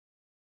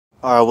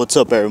Alright, what's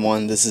up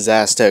everyone? This is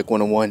Aztec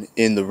 101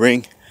 in the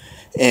ring.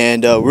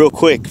 And real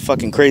quick,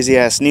 fucking crazy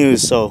ass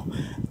news. So,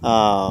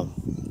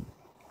 Gennady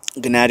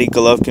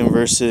Golovkin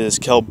versus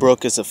Kell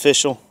Brook is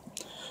official.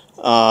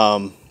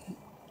 I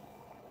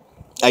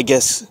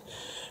guess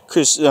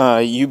Chris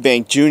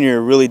Eubank Jr.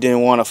 really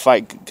didn't want to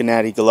fight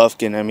Gennady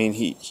Golovkin. I mean,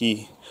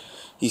 he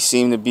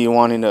seemed to be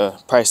wanting to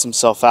price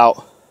himself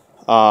out.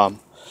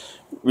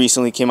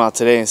 Recently came out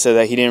today and said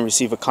that he didn't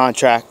receive a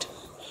contract.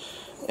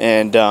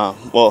 And,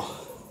 well,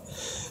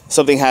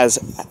 something has,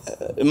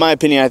 in my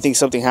opinion, I think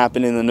something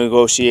happened in the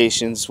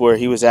negotiations where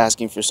he was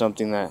asking for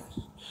something that,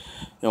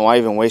 why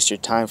even waste your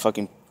time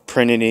fucking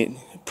printing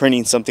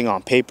something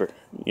on paper,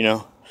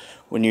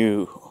 when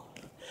you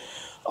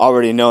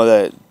already know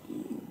that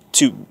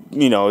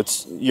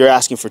you're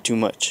asking for too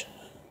much.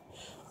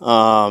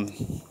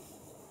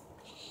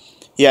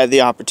 He had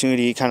the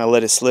opportunity, he kind of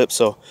let it slip,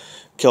 so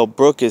Kell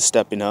Brook is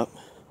stepping up,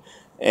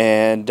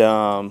 and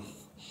Kell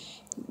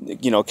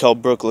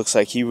Brook looks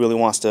like he really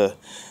wants to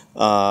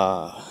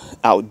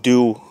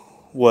outdo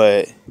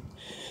what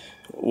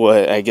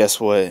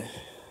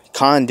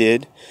Khan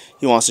did.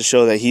 He wants to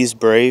show that he's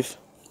brave.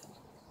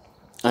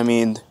 I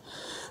mean,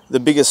 the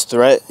biggest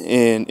threat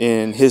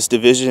in his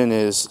division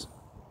is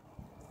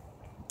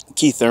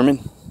Keith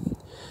Thurman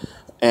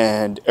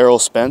and Errol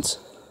Spence,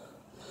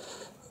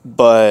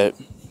 but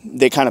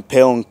they kind of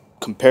pale in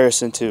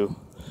comparison to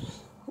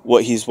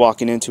what he's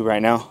walking into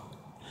right now.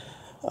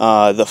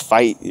 The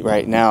fight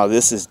right now,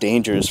 this is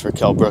dangerous for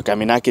Kell Brook. I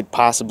mean, I could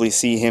possibly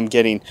see him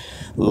getting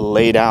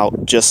laid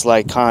out just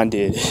like Khan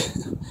did.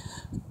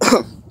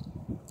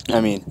 I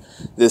mean,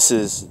 this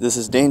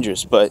is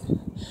dangerous, but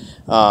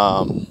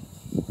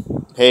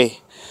hey,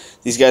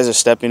 these guys are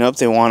stepping up.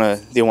 They wanna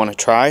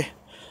try,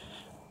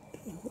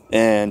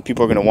 and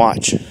people are gonna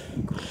watch.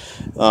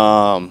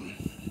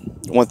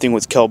 One thing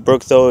with Kell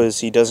Brook though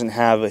is he doesn't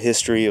have a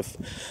history of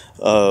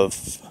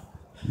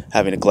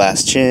having a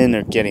glass chin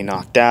or getting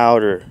knocked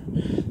out or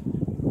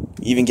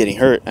even getting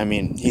hurt. I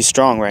mean, he's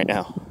strong right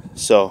now.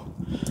 So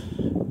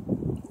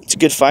it's a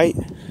good fight.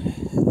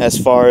 As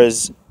far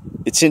as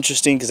it's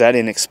interesting because I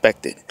didn't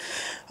expect it.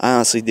 I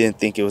honestly didn't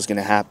think it was going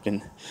to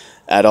happen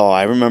at all.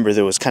 I remember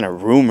there was kind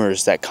of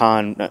rumors that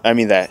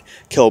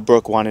Kell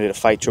Brook wanted to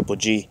fight Triple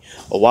G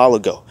a while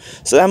ago.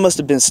 So that must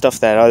have been stuff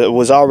that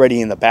was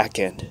already in the back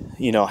end,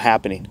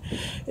 happening.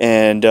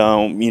 And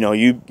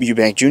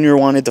Eubank Jr.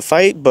 wanted to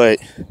fight, but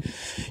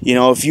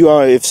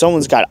if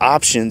someone's got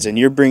options and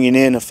you're bringing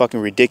in a fucking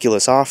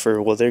ridiculous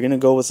offer, well, they're gonna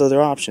go with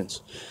other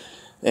options.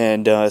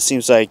 And it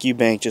seems like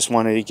Eubank just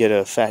wanted to get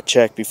a fat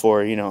check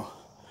before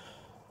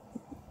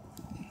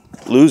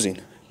losing.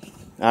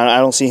 I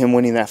don't see him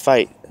winning that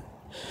fight.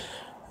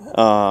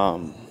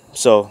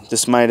 So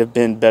this might have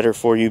been better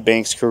for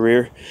Eubank's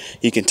career.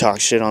 He can talk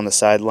shit on the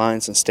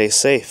sidelines and stay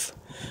safe,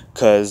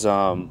 because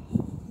I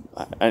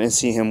didn't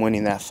see him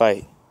winning that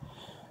fight.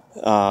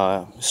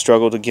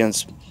 Struggled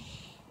against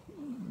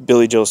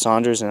Billy Joe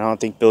Saunders, and I don't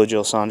think Billy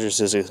Joe Saunders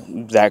is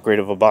that great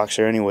of a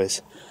boxer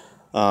anyways.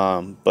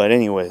 But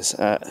anyways,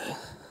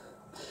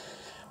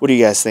 what do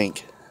you guys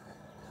think?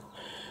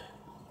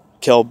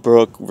 Kell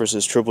Brook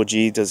versus Triple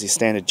G, does he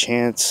stand a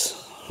chance?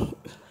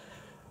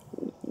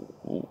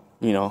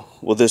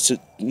 Will this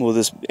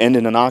end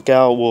in a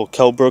knockout? Will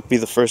Kell Brook be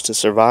the first to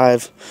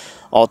survive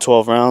all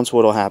 12 rounds?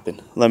 What'll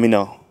happen? Let me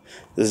know.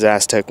 This is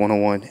Aztec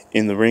 101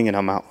 in the ring, and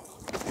I'm out.